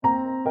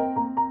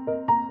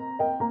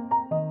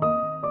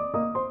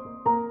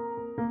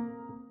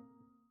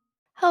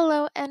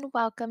everyone.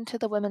 Welcome to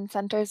the Women's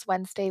Center's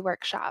Wednesday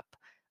Workshop,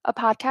 a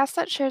podcast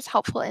that shares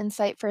helpful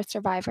insight for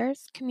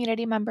survivors,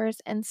 community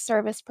members, and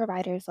service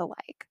providers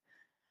alike.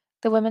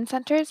 The Women's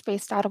Center is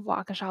based out of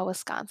Waukesha,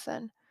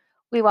 Wisconsin.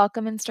 We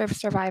welcome and serve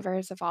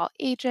survivors of all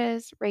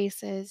ages,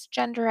 races,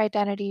 gender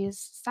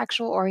identities,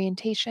 sexual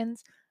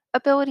orientations,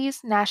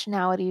 abilities,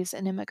 nationalities,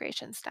 and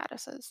immigration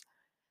statuses.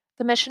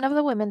 The mission of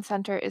the Women's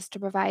Center is to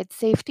provide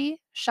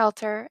safety,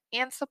 shelter,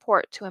 and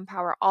support to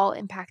empower all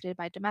impacted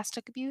by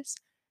domestic abuse,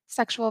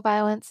 sexual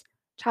violence,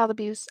 child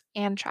abuse,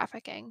 and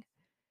trafficking.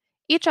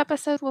 Each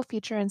episode will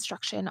feature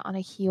instruction on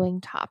a healing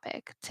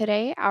topic.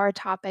 Today, our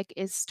topic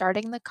is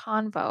starting the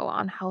convo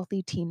on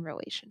healthy teen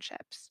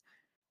relationships.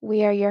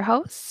 We are your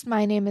hosts.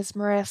 My name is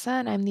Marissa,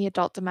 and I'm the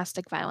adult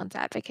domestic violence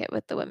advocate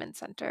with the Women's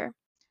Center.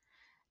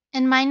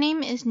 And my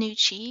name is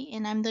Nouchee,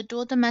 and I'm the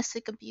dual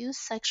domestic abuse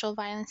sexual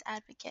violence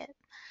advocate.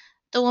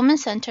 The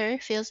Women's Center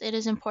feels it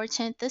is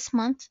important this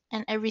month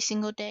and every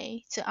single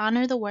day to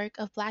honor the work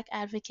of Black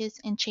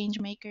advocates and change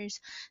makers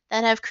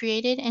that have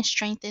created and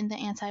strengthened the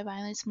anti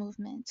violence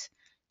movement.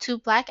 To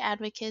Black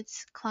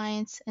advocates,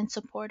 clients, and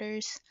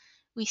supporters,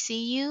 we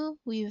see you,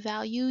 we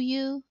value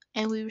you,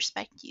 and we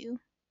respect you.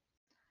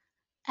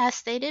 As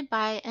stated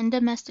by End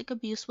Domestic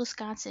Abuse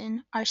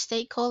Wisconsin, our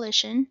state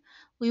coalition,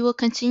 we will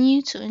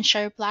continue to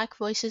ensure Black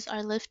voices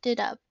are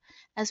lifted up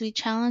as we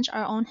challenge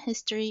our own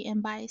history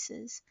and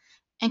biases,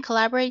 and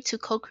collaborate to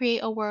co create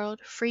a world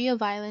free of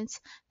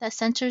violence that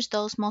centers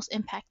those most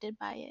impacted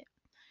by it.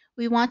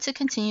 We want to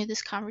continue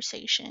this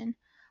conversation.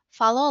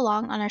 Follow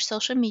along on our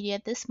social media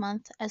this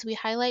month as we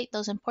highlight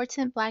those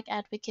important Black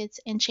advocates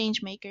and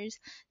changemakers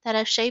that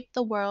have shaped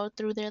the world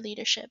through their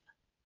leadership.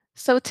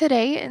 So,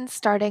 today, in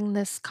starting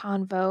this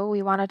convo,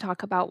 we want to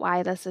talk about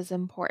why this is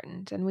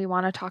important, and we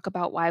want to talk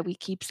about why we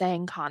keep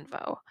saying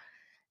CONVO.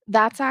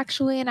 That's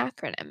actually an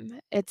acronym.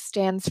 It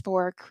stands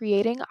for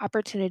Creating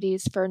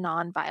Opportunities for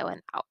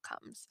Nonviolent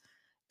Outcomes.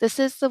 This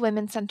is the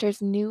Women's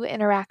Center's new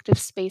interactive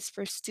space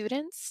for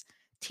students,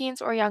 teens,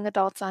 or young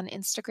adults on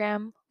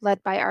Instagram,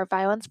 led by our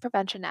violence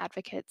prevention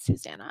advocate,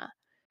 Susanna.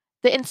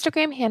 The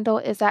Instagram handle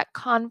is at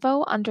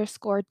convo_TWC.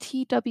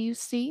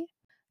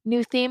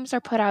 New themes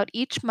are put out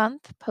each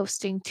month,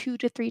 posting 2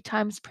 to 3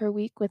 times per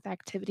week with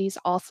activities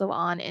also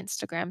on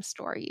Instagram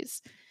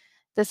stories.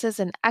 This is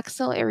an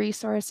excellent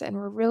resource, and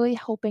we're really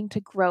hoping to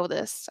grow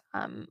this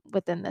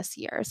within this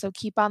year. So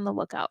keep on the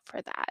lookout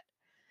for that.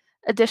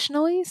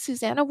 Additionally,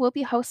 Susanna will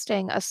be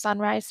hosting a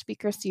Sunrise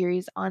speaker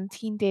series on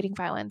teen dating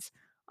violence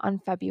on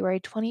February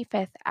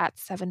 25th at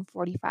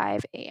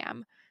 7:45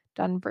 a.m.,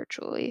 done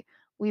virtually.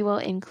 We will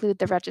include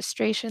the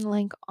registration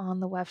link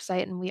on the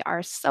website, and we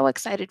are so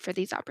excited for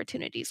these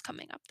opportunities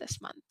coming up this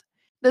month.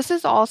 This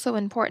is also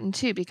important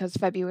too because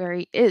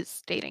February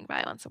is Dating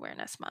Violence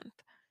Awareness Month.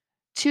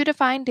 To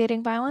define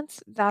dating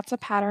violence, that's a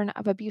pattern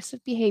of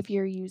abusive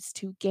behavior used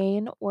to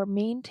gain or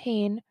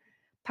maintain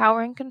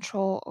power and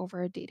control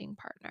over a dating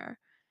partner.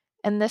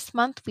 And this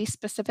month, we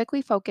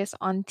specifically focus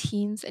on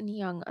teens and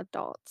young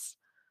adults.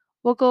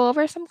 We'll go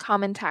over some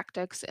common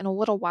tactics in a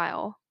little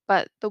while,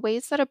 but the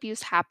ways that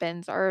abuse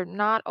happens are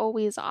not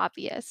always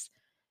obvious,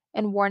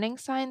 and warning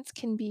signs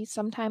can be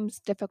sometimes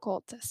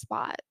difficult to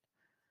spot.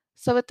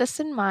 So, with this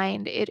in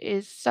mind, it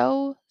is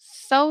so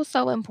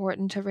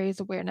important to raise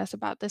awareness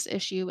about this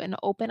issue and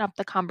open up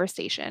the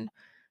conversation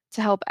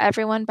to help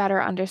everyone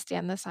better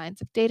understand the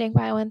signs of dating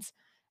violence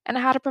and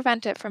how to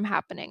prevent it from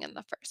happening in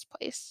the first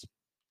place.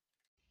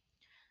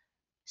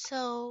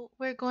 So,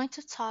 we're going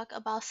to talk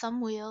about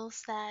some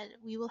wheels that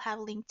we will have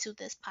linked to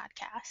this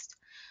podcast.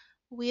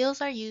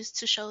 Wheels are used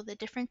to show the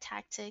different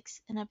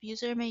tactics an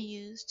abuser may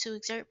use to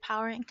exert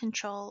power and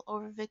control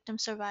over victim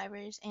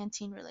survivors and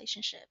teen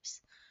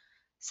relationships.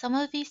 Some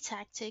of these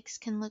tactics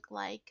can look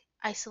like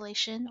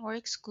isolation or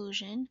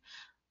exclusion,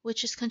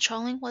 which is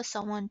controlling what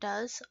someone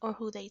does or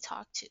who they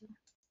talk to.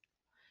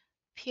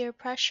 Peer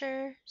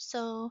pressure,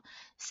 so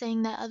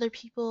saying that other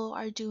people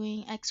are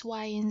doing X,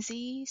 Y, and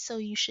Z, so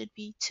you should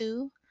be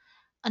too.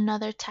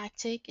 Another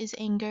tactic is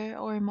anger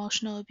or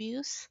emotional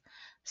abuse.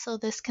 So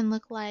this can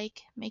look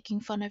like making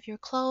fun of your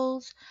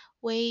clothes,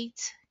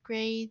 weight,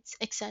 grades,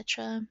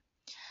 etc.,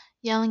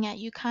 yelling at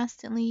you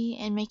constantly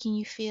and making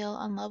you feel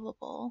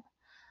unlovable.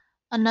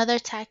 Another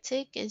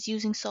tactic is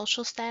using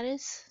social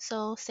status,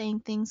 so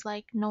saying things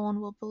like no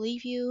one will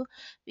believe you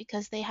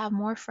because they have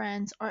more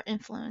friends or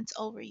influence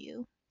over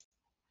you.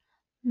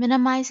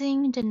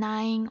 Minimizing,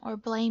 denying, or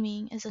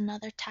blaming is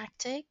another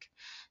tactic.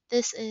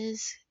 This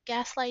is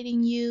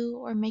gaslighting you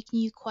or making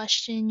you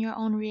question your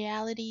own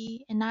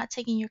reality and not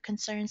taking your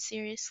concerns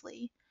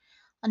seriously.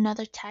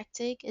 Another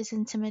tactic is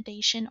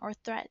intimidation or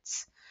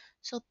threats.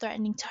 So,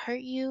 threatening to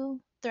hurt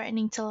you,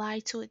 threatening to lie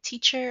to a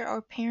teacher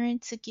or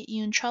parent to get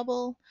you in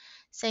trouble,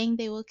 saying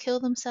they will kill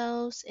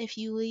themselves if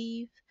you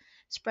leave,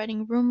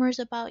 spreading rumors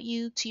about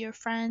you to your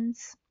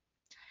friends.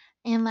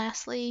 And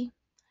lastly,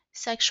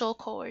 sexual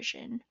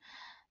coercion.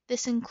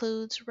 This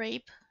includes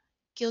rape,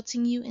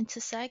 guilting you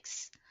into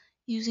sex,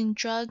 using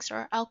drugs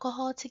or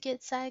alcohol to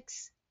get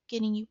sex,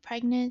 getting you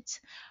pregnant,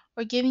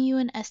 or giving you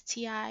an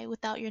STI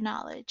without your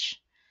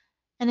knowledge.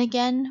 And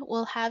again,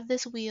 we'll have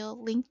this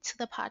wheel linked to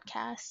the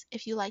podcast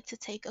if you like to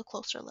take a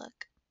closer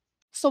look.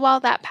 So while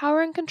that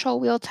power and control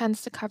wheel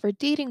tends to cover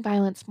dating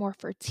violence more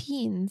for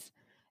teens,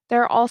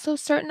 there are also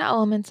certain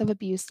elements of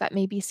abuse that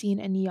may be seen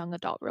in young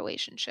adult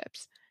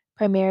relationships,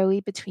 primarily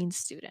between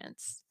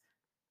students.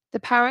 The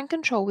power and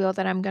control wheel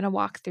that I'm going to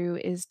walk through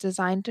is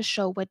designed to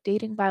show what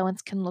dating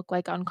violence can look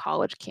like on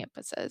college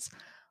campuses.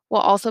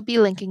 We'll also be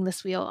linking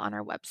this wheel on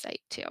our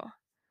website too.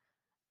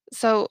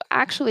 So,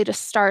 actually, to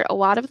start, a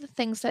lot of the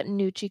things that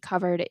Nucci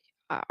covered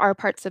are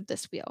parts of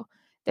this wheel.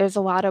 There's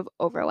a lot of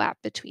overlap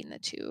between the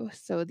two.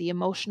 So, the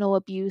emotional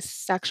abuse,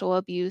 sexual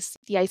abuse,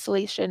 the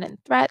isolation and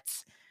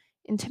threats,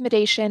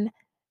 intimidation,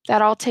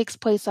 that all takes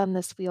place on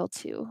this wheel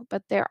too.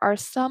 But there are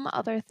some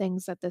other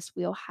things that this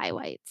wheel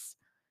highlights.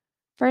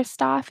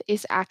 First off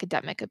is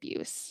academic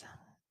abuse.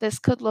 This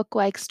could look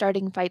like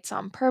starting fights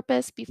on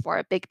purpose before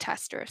a big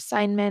test or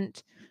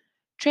assignment,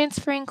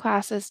 transferring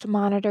classes to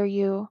monitor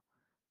you,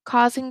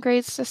 causing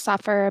grades to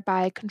suffer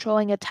by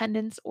controlling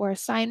attendance or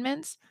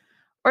assignments,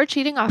 or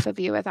cheating off of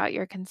you without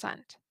your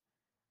consent.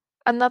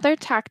 Another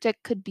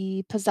tactic could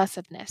be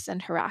possessiveness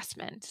and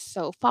harassment,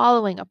 so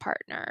following a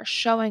partner,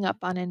 showing up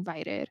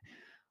uninvited,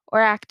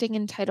 or acting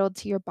entitled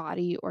to your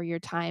body or your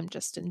time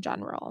just in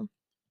general.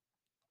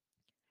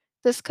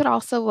 This could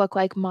also look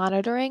like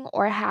monitoring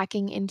or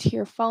hacking into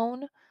your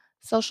phone,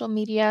 social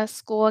media,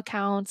 school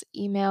accounts,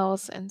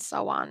 emails, and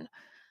so on.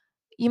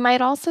 You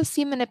might also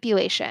see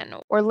manipulation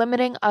or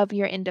limiting of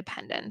your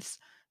independence,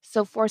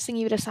 so forcing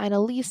you to sign a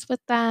lease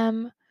with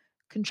them,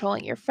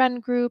 controlling your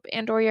friend group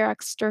and or your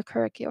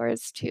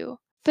extracurriculars too.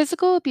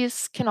 Physical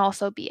abuse can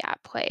also be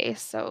at play,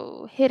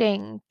 so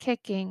hitting,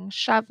 kicking,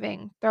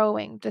 shoving,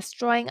 throwing,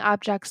 destroying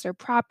objects or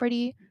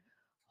property,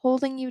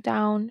 holding you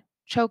down,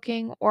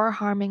 choking, or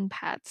harming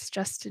pets,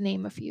 just to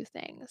name a few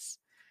things.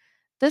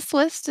 This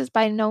list is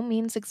by no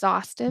means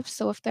exhaustive,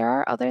 so if there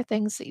are other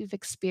things that you've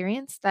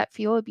experienced that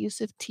feel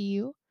abusive to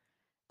you,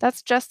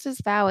 that's just as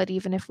valid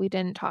even if we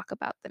didn't talk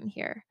about them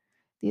here.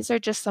 These are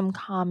just some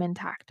common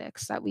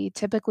tactics that we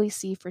typically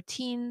see for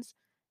teens,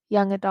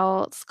 young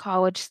adults,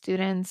 college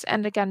students,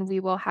 and again, we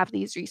will have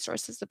these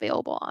resources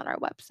available on our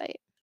website.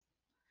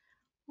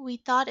 We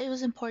thought it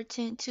was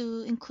important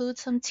to include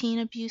some teen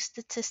abuse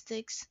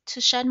statistics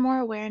to shed more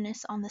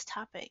awareness on this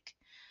topic.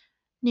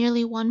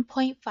 Nearly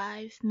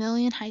 1.5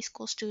 million high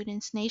school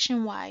students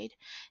nationwide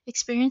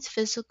experience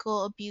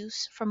physical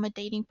abuse from a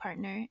dating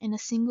partner in a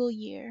single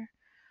year.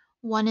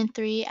 1 in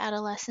 3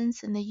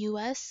 adolescents in the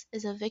US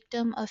is a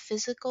victim of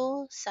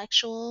physical,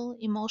 sexual,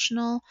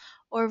 emotional,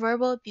 or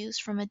verbal abuse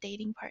from a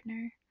dating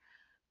partner.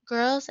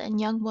 Girls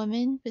and young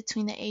women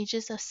between the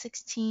ages of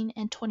 16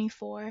 and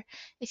 24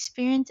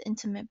 experience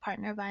intimate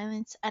partner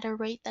violence at a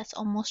rate that's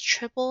almost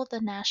triple the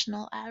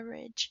national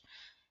average,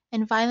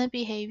 and violent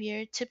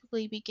behavior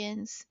typically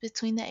begins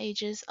between the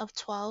ages of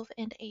 12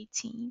 and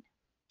 18.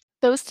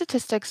 Those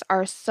statistics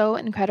are so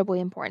incredibly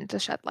important to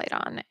shed light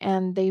on,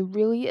 and they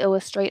really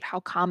illustrate how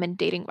common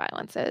dating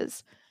violence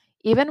is,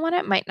 even when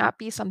it might not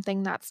be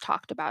something that's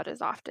talked about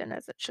as often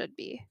as it should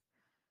be.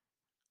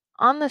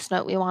 On this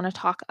note, we want to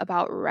talk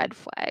about red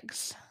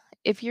flags.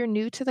 If you're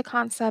new to the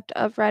concept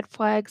of red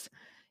flags,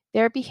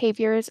 they're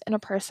behaviors in a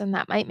person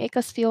that might make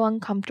us feel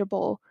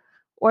uncomfortable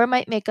or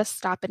might make us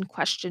stop and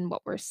question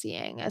what we're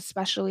seeing,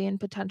 especially in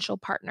potential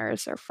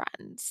partners or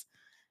friends.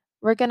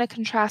 We're going to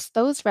contrast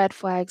those red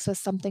flags with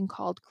something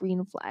called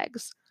green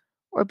flags,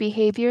 or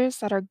behaviors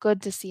that are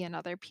good to see in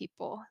other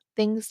people,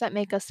 things that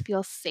make us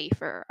feel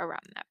safer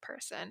around that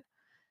person.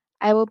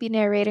 I will be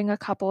narrating a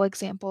couple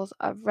examples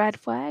of red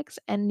flags,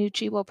 and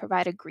Nucci will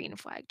provide a green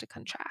flag to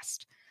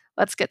contrast.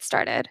 Let's get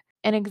started.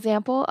 An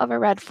example of a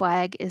red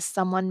flag is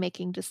someone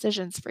making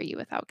decisions for you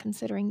without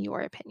considering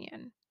your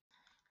opinion.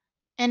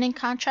 And in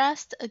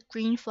contrast, a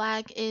green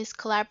flag is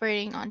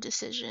collaborating on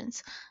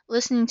decisions,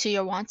 listening to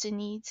your wants and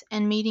needs,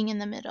 and meeting in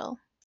the middle.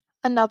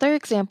 Another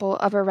example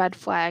of a red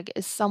flag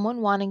is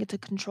someone wanting to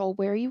control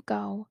where you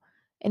go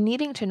and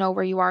needing to know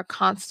where you are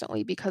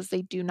constantly because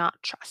they do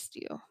not trust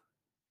you.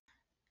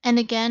 And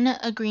again,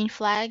 a green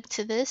flag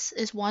to this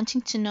is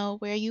wanting to know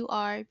where you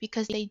are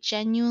because they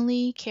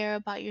genuinely care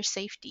about your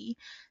safety,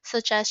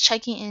 such as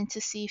checking in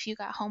to see if you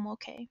got home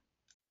okay.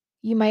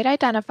 You might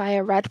identify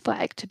a red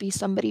flag to be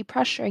somebody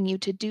pressuring you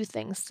to do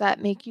things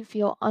that make you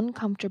feel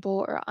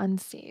uncomfortable or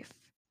unsafe.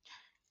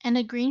 And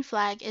a green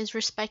flag is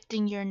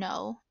respecting your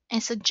no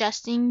and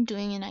suggesting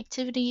doing an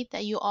activity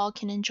that you all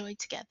can enjoy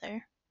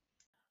together.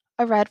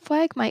 A red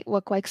flag might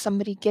look like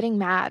somebody getting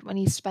mad when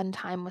you spend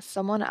time with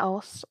someone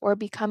else or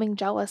becoming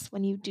jealous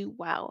when you do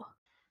well.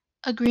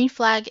 A green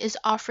flag is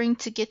offering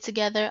to get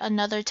together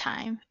another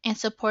time and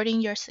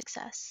supporting your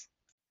success.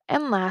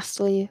 And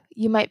lastly,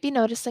 you might be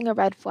noticing a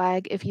red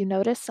flag if you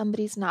notice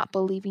somebody's not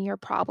believing your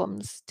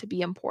problems to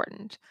be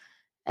important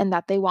and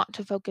that they want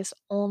to focus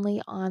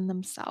only on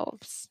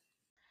themselves.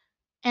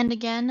 And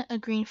again, a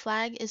green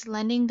flag is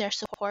lending their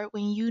support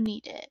when you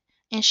need it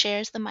and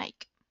shares the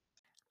mic.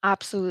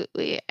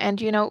 Absolutely.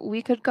 And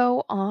we could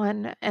go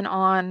on and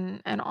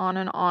on and on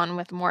and on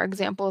with more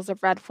examples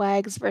of red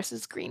flags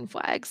versus green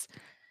flags.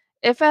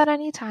 If at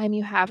any time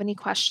you have any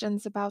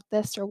questions about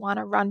this or want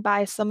to run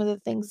by some of the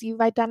things you've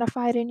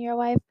identified in your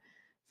life,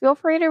 feel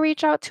free to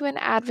reach out to an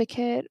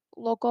advocate,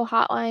 local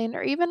hotline,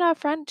 or even a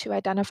friend to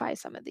identify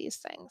some of these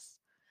things.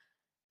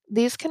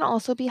 These can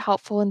also be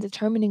helpful in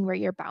determining where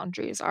your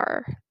boundaries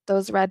are.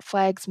 Those red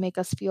flags make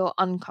us feel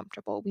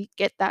uncomfortable. We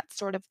get that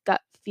sort of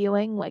gut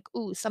feeling like,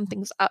 ooh,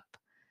 something's up.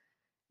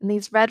 And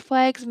these red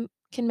flags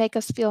can make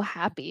us feel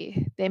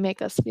happy, they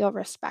make us feel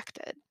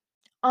respected.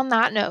 On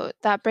that note,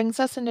 that brings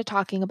us into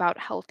talking about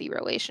healthy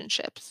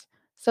relationships.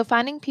 So,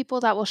 finding people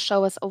that will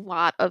show us a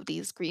lot of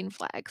these green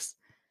flags.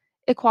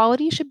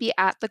 Equality should be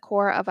at the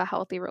core of a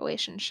healthy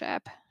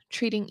relationship,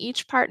 treating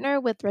each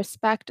partner with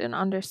respect and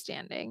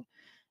understanding.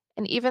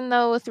 And even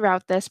though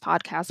throughout this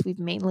podcast we've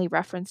mainly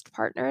referenced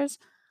partners,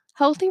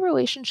 healthy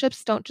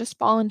relationships don't just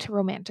fall into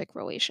romantic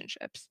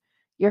relationships.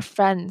 Your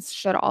friends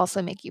should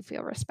also make you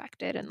feel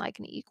respected and like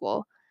an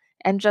equal.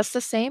 And just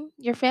the same,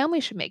 your family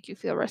should make you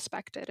feel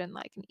respected and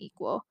like an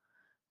equal.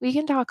 We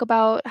can talk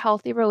about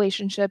healthy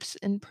relationships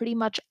in pretty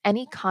much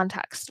any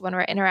context when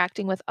we're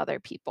interacting with other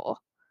people.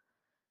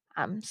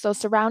 So,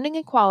 surrounding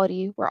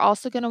equality, we're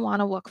also going to want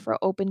to look for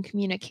open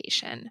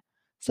communication.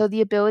 So,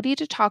 the ability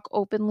to talk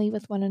openly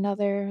with one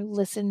another,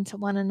 listen to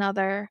one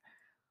another.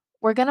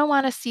 We're going to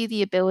want to see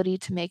the ability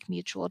to make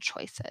mutual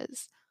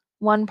choices.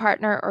 One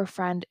partner or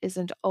friend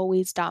isn't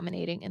always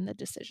dominating in the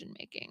decision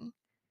making.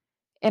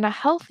 In a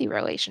healthy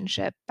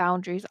relationship,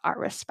 boundaries are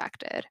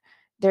respected.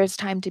 There's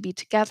time to be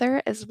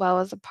together as well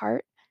as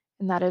apart,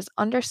 and that is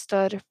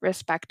understood,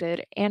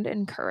 respected, and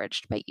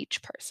encouraged by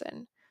each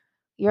person.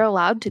 You're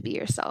allowed to be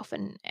yourself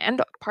and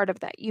part of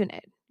that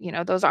unit.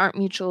 Those aren't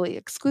mutually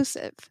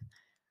exclusive.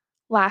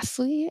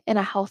 Lastly, in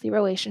a healthy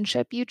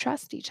relationship, you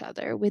trust each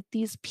other. With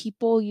these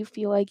people, you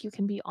feel like you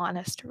can be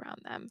honest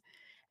around them,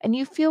 and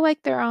you feel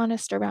like they're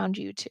honest around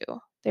you too.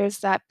 There's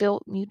that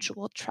built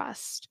mutual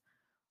trust.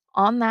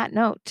 On that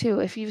note,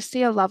 too, if you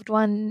see a loved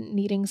one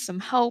needing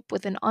some help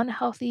with an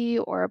unhealthy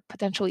or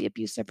potentially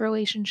abusive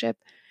relationship,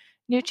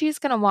 Nucci is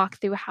going to walk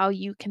through how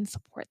you can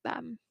support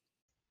them.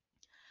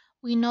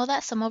 We know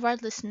that some of our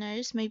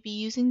listeners may be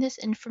using this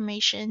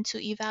information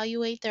to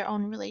evaluate their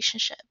own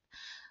relationship.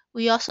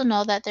 We also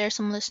know that there are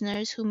some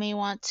listeners who may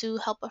want to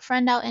help a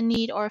friend out in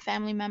need or a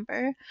family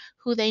member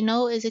who they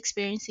know is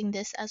experiencing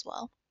this as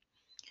well.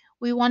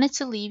 We wanted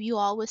to leave you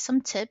all with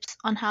some tips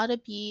on how to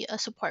be a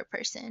support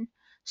person.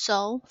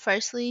 So,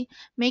 firstly,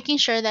 making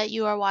sure that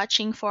you are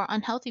watching for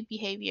unhealthy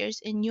behaviors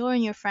in your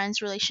and your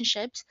friends'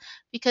 relationships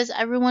because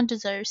everyone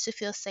deserves to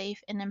feel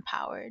safe and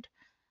empowered.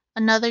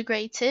 Another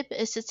great tip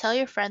is to tell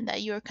your friend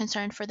that you are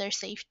concerned for their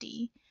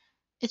safety.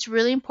 It's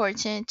really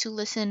important to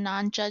listen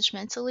non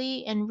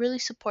judgmentally and really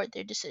support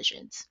their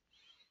decisions.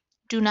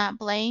 Do not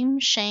blame,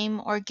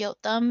 shame, or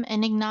guilt them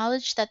and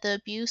acknowledge that the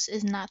abuse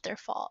is not their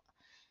fault.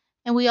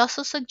 And we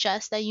also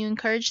suggest that you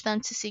encourage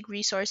them to seek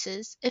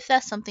resources if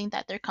that's something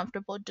that they're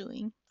comfortable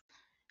doing.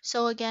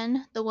 So,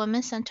 again, the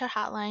Women's Center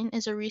Hotline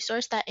is a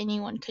resource that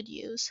anyone could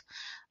use.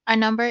 Our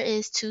number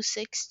is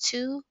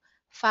 262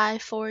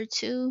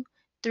 542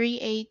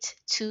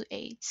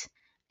 3828.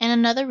 And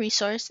another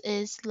resource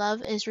is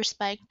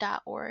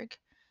loveisrespect.org.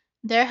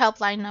 Their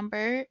helpline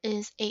number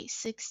is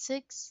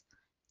 866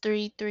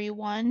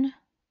 331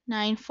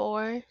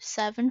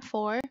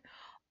 9474,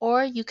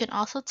 or you can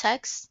also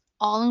text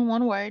all in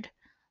one word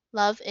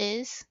love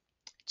is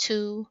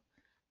to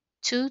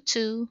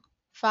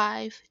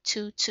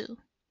 22522.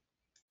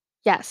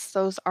 Yes,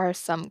 those are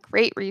some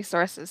great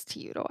resources to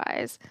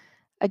utilize.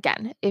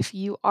 Again, if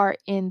you are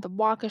in the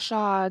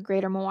Waukesha,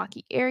 Greater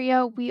Milwaukee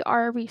area, we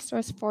are a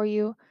resource for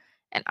you.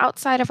 And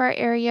outside of our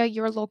area,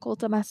 your local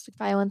domestic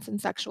violence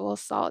and sexual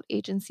assault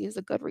agency is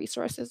a good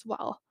resource as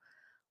well.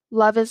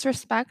 Love is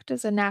Respect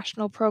is a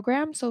national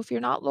program, so if you're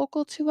not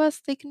local to us,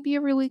 they can be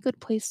a really good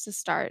place to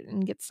start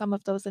and get some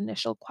of those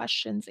initial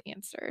questions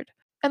answered.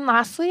 And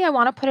lastly, I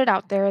want to put it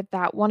out there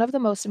that one of the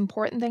most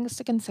important things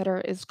to consider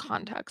is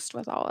context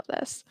with all of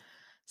this.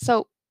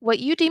 So, what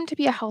you deem to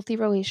be a healthy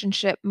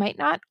relationship might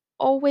not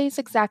always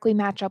exactly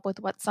match up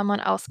with what someone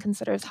else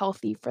considers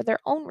healthy for their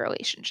own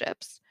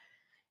relationships.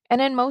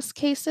 And in most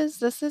cases,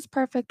 this is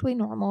perfectly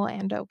normal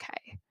and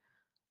okay.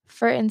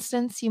 For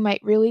instance, you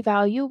might really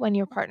value when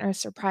your partner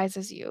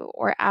surprises you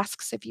or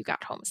asks if you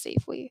got home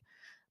safely,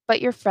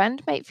 but your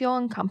friend might feel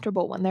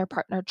uncomfortable when their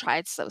partner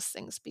tries those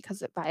things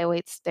because it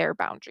violates their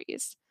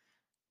boundaries.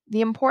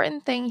 The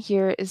important thing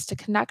here is to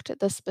connect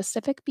the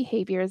specific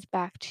behaviors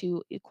back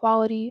to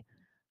equality,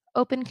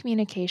 open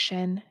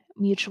communication,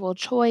 mutual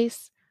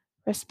choice,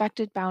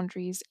 respected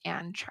boundaries,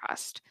 and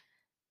trust.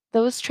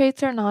 Those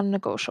traits are non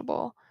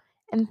negotiable,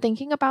 and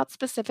thinking about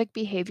specific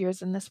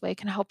behaviors in this way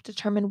can help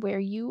determine where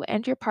you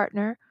and your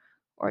partner,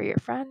 or your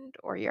friend,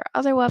 or your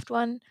other loved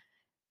one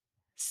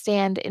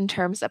stand in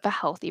terms of a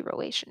healthy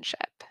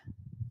relationship.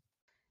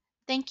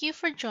 Thank you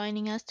for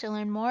joining us to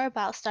learn more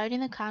about starting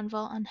the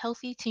convo on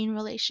healthy teen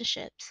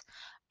relationships.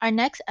 Our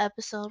next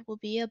episode will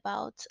be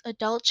about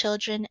adult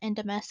children and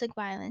domestic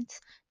violence,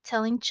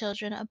 telling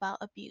children about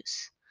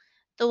abuse.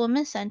 The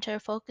Women's Center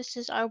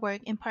focuses our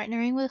work in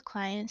partnering with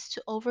clients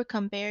to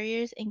overcome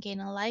barriers and gain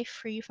a life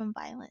free from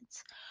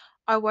violence.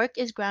 Our work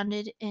is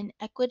grounded in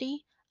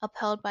equity,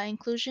 upheld by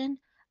inclusion,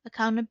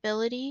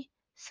 accountability,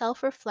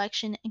 self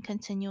reflection, and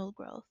continual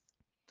growth.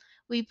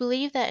 We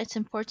believe that it's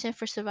important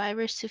for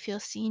survivors to feel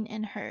seen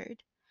and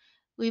heard.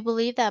 We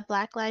believe that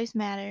Black Lives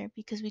Matter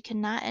because we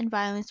cannot end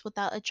violence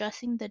without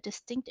addressing the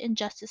distinct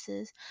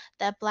injustices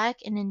that Black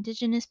and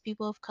Indigenous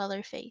people of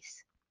color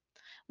face.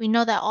 We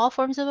know that all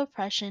forms of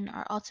oppression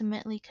are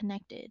ultimately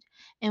connected,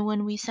 and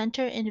when we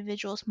center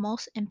individuals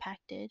most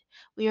impacted,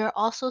 we are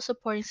also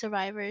supporting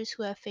survivors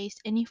who have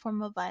faced any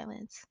form of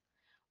violence.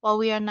 While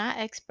we are not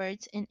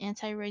experts in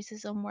anti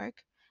racism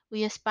work,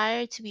 we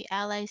aspire to be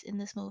allies in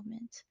this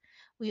movement.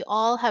 We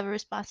all have a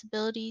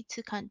responsibility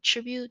to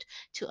contribute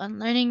to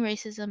unlearning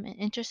racism and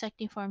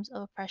intersecting forms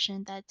of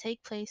oppression that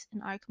take place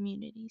in our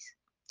communities.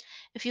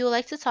 If you would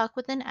like to talk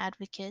with an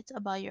advocate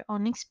about your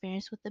own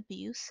experience with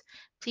abuse,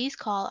 please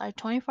call our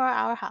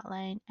 24-hour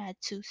hotline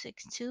at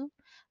 262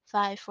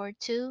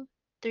 542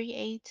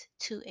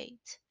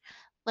 3828.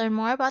 Learn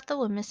more about the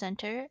Women's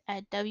Center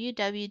at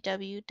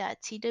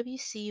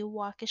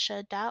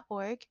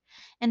www.twcwaukesha.org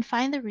and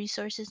find the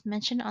resources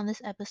mentioned on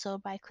this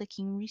episode by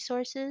clicking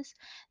Resources,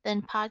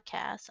 then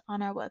Podcasts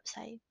on our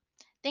website.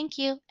 Thank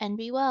you and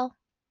be well.